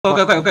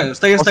Okay.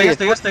 Stay here.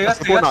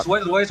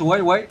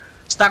 Wait.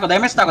 Stack of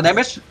damage.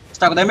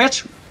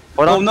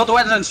 Oh, no to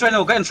and straight.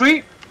 Okay, in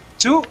 3,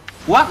 2,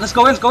 1. Let's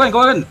go in.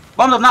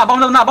 Bomb them now.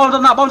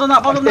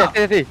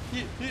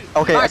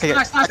 Okay. Nice.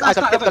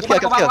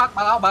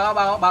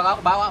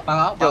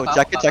 Yo,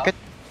 jacket.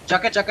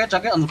 Jacket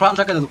on the crown.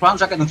 Jacket on the crown.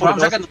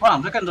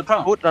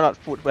 Food, no, not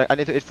food. Wait, I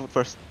need to eat food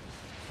first.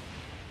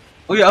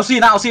 Oh yeah, OC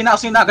now.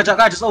 Guys,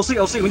 just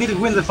OC. We need to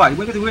win the fight.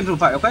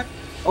 Okay.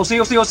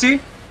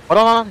 OC. Hold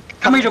on.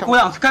 Time your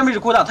cooldown.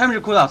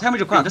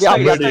 Just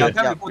stay.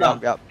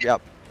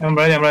 Yep. I'm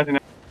ready now.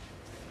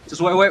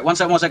 Just wait. 1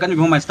 second.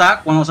 Remove my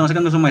stack. 1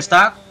 second. Remove my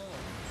stack.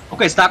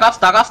 Okay, stack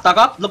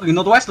up. Looking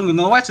northwest.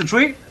 In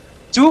 3,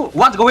 2,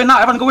 1. Go in now.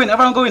 Everyone go in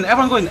now.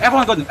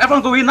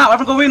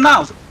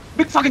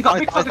 Big fucking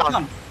gun.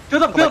 Kill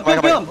them.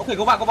 Okay,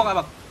 go back.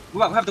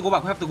 We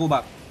have to go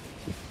back.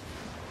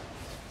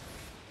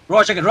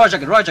 Raw jacket.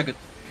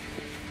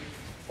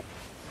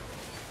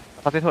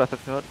 I think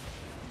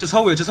Just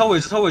hold it. I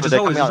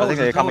think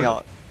they're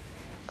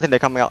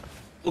coming out.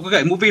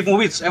 Okay, move it.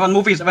 Everyone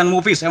move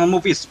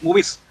it.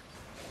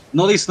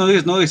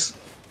 Notice.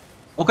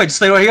 Okay, just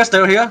stay right here.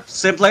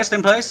 Same place.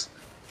 Just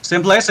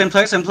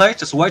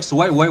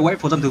wait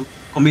for them to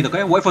commit.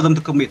 Okay, wait for them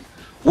to commit,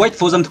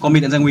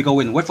 and then we go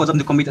in.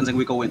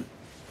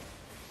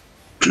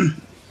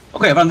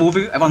 Okay, everyone move.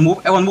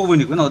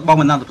 We're not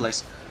bombing down the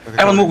place.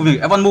 Everyone move with me.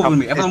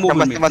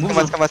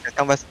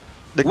 Come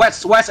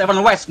west. West,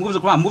 everyone west. Move the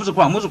ground.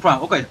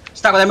 Okay,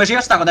 stack of damage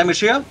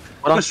here.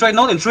 Open straight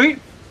north in 3,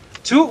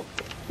 2,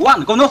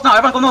 1. Go north now.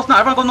 Everyone go north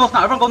now.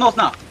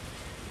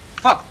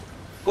 Fuck.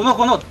 Go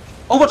north.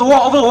 Over the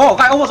wall.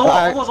 Guy, over the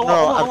wall.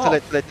 No, I'm too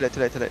late.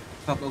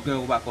 Fuck, okay,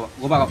 go back.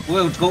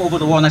 We'll go over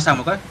the wall next time,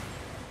 okay?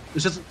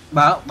 It's just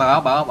back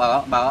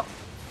up.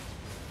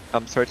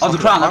 I'm sorry. On the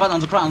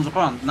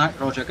crown. Nice,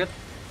 roll check it.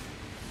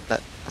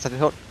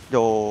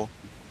 Yo.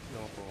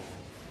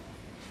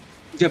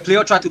 Yeah,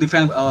 player try to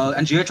defend,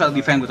 NGA try to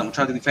defend with them.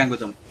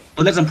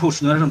 Don't let them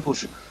push.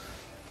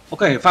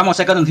 Okay, 5 more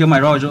seconds until my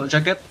royal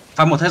jacket.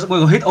 5 more seconds,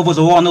 we'll hit over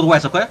the wall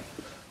northwest, okay?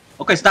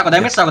 Okay, stack of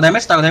damage.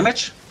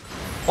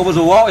 Over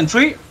the wall in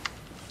 3,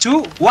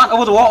 2, 1,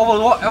 over the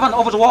wall. Everyone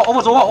over the wall.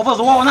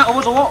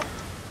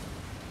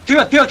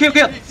 Kill.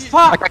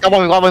 Fuck! We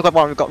got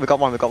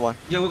one.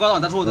 Yeah, we got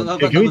one. That's what.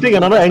 Can we take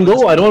another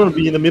angle? I don't want to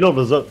be in the middle of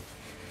the zone.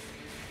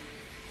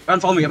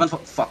 Run for me.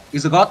 Fuck.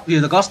 Is the god?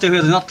 Yeah, the god still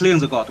here. They're not clearing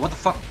the god. What the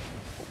fuck?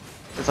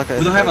 It's okay.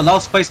 We don't have a lot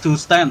of space to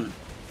stand.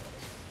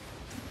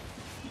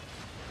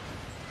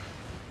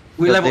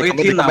 We level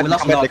 18 now. We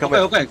lost a lot.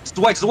 Okay. Just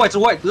wait.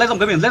 Let them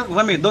come in.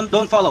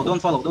 Don't follow.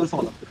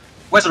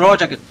 Where's the royal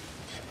jacket?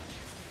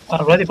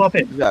 Ready for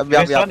it. We have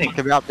now.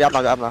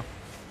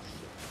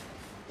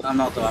 I'm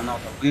not though.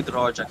 We need the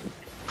royal jacket.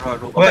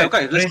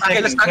 Okay. Let's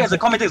start. The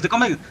committee.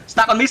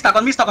 Stack on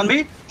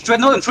me. Straight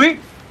north in 3,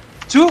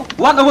 2,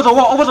 1. Over the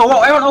wall.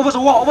 Everyone over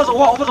the wall.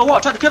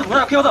 Try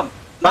to kill them.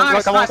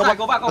 Nice. Go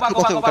back.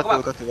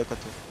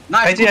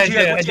 Nice.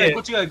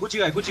 Good GI.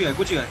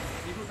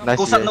 Nice.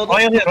 Go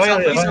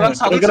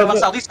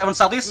southeast. Everyone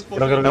southeast. I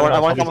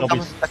want to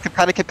come.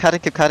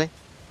 Keep cutting.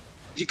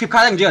 You keep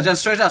cutting, yeah.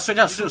 Just stretch out.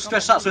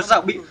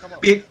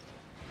 Be.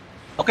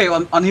 Okay,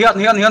 on here. On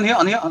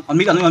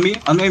me.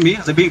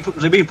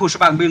 They're being pushed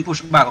back.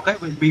 Okay,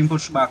 being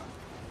pushed back.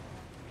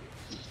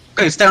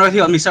 Okay, stand right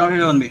here on me.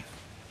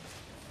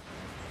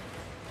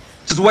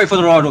 Just wait for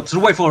the raw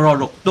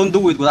rope. Don't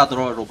do it without the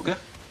raw rope, okay?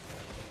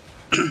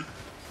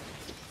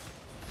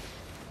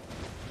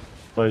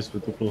 Guys, we're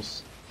too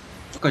close.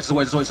 Okay, just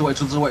wait. We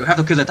have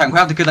to kill the tank.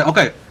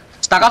 Okay,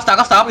 stack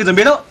up. In the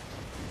middle.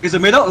 Wait.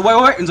 In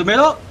the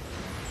middle.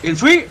 In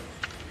 3,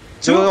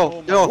 2,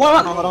 1.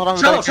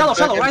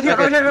 Shallow. Right here.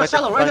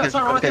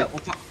 Oh,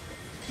 fuck.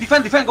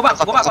 Defend. Go back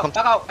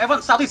out.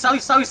 Everyone southeast.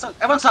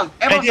 Everyone south.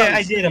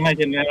 I did.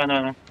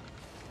 No.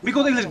 We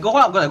go English. Go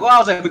out there.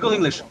 We go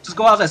English. Just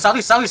go out there.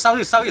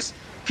 Southeast.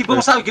 Keep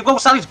going south. Keep going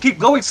southeast. Keep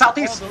going.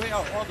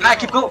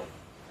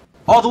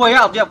 All the way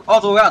out.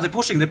 They're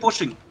pushing.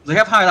 They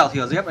have hideout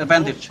here. They have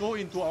advantage. Go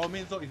into our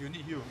main zone if you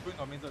need heal. Go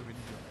into our main zone if you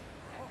need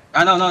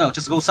I heal. know.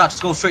 Just go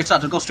south. Go straight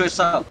south.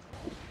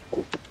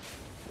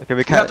 Okay,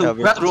 we have to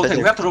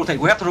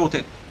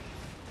rotate.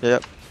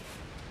 Yep.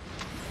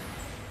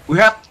 We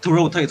have to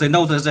rotate. They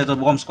know there's a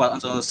Bombsquad on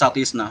the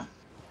southeast now.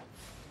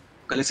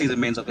 Okay, let's see the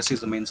main zone.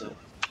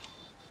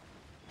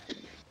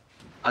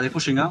 Are they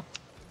pushing out?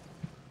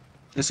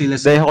 Let's see.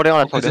 They're holding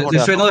on.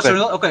 Straight north.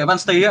 Okay, everyone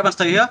stay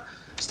here.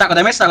 Stack of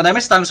damage.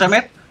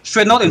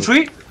 Straight north in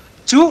 3,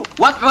 2,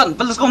 1. Run.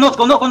 Let's go north.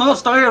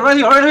 Stay right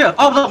here.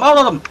 All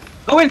of them.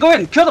 Go in.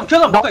 Kill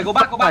them. Okay, go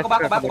back.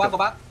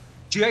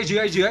 GA.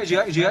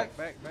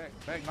 Back.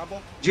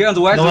 Nabo. GA on the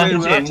way. No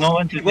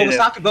one to Keep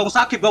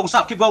going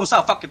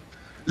south. Fuck it.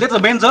 Let the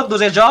main zone do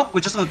their job.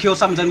 We're just gonna kill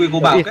some, then we go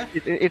back, okay?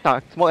 It's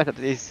not. Smoke at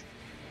the east.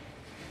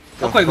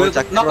 Okay, we're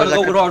not gonna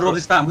go with road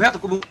this time. We have to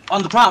go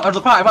on the crown.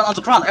 Everyone on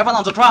the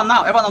crown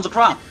now.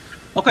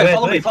 Okay,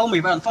 follow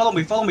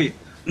me.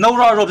 No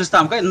raw rope this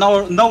time, okay?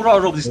 No raw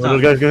rope this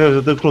time. Guys,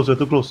 we're too close.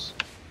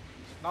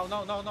 Now.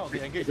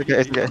 They engage. Okay,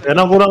 it's okay. Yeah,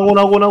 now go,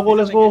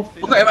 let's go.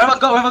 Okay, everyone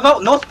go.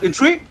 North in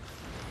 3,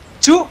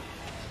 2,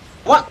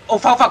 1. Oh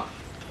fuck.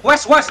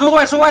 West, no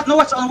west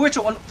on which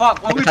one?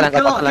 Fuck, on which one?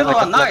 Kill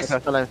one, nice.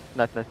 Nice.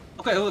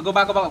 Okay, go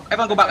back.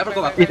 Everyone go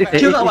back. East.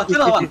 Kill that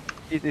one.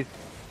 East.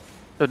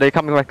 So they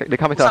coming back. They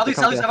coming to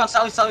us.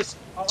 Southeast.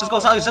 Just go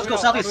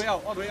southeast.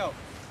 All the way out.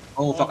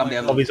 Oh fuck, I'm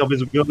there. Obvious,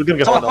 we're gonna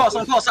get Someone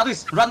found call, out.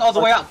 southeast. Run all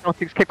the way out.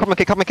 Keep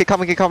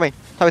coming.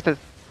 Southeast.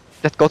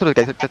 Just go to the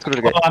gate.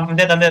 Oh, I'm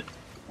dead.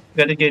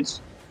 Get the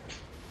gates.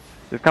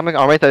 It's coming.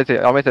 Our mate is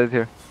here.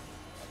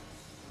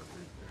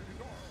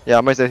 Yeah,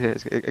 our mate is here.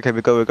 Okay,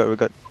 we're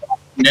good.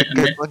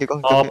 Keep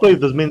going. I'll play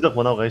this main up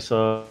for now, guys.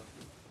 I'm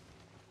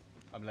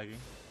lagging.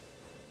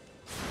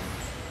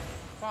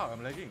 Fuck,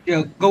 I'm lagging.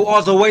 Yeah, go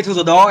all the way to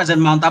the door and then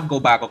mount up.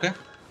 Go back, okay?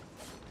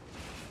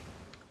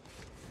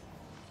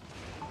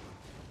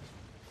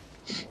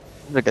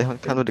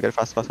 Can't do the gate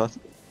fast.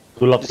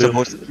 Good luck, Use a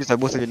Bill.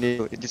 boost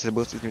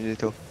if you need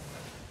to.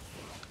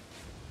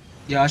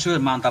 Yeah, I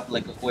should mount up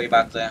like way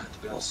back there, to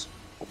be honest.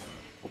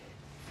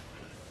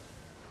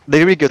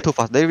 They really go too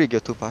fast.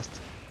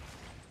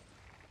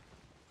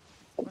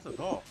 Where's the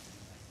door?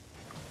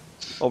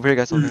 Over here,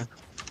 guys. Over here.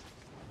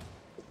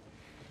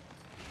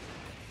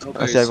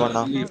 Okay, see everyone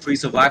now. you free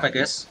survive, I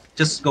guess.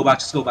 Just go back.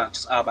 Just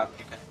out back.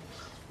 Okay.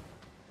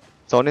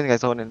 Zone in, guys.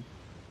 Zone in.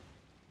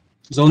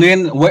 Zone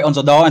in, wait on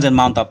the door, and then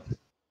mount up.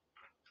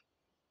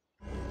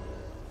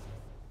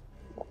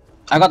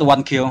 I got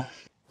 1 kill.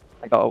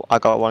 I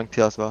got 1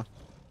 kill as well.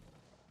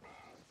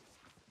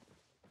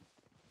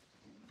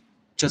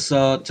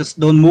 Just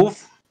don't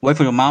move. Wait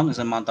for your mount and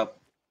then mount up.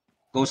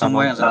 Go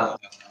somewhere and then mount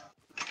up.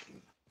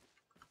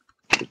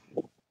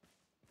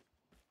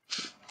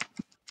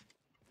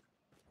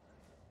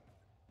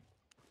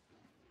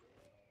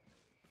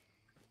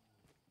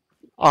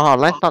 Oh,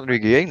 line's not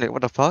regearing. Like,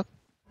 what the fuck?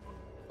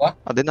 What?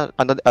 Are they not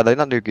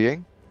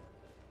regearing?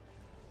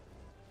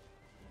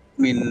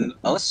 I mean,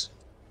 us?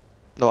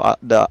 No, our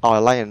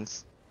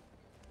alliance.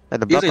 Like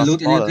the If blood they was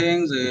loot smaller.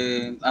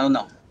 anything, I don't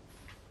know.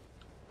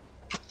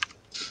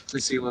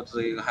 Let's see what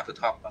they have to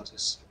talk about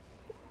this.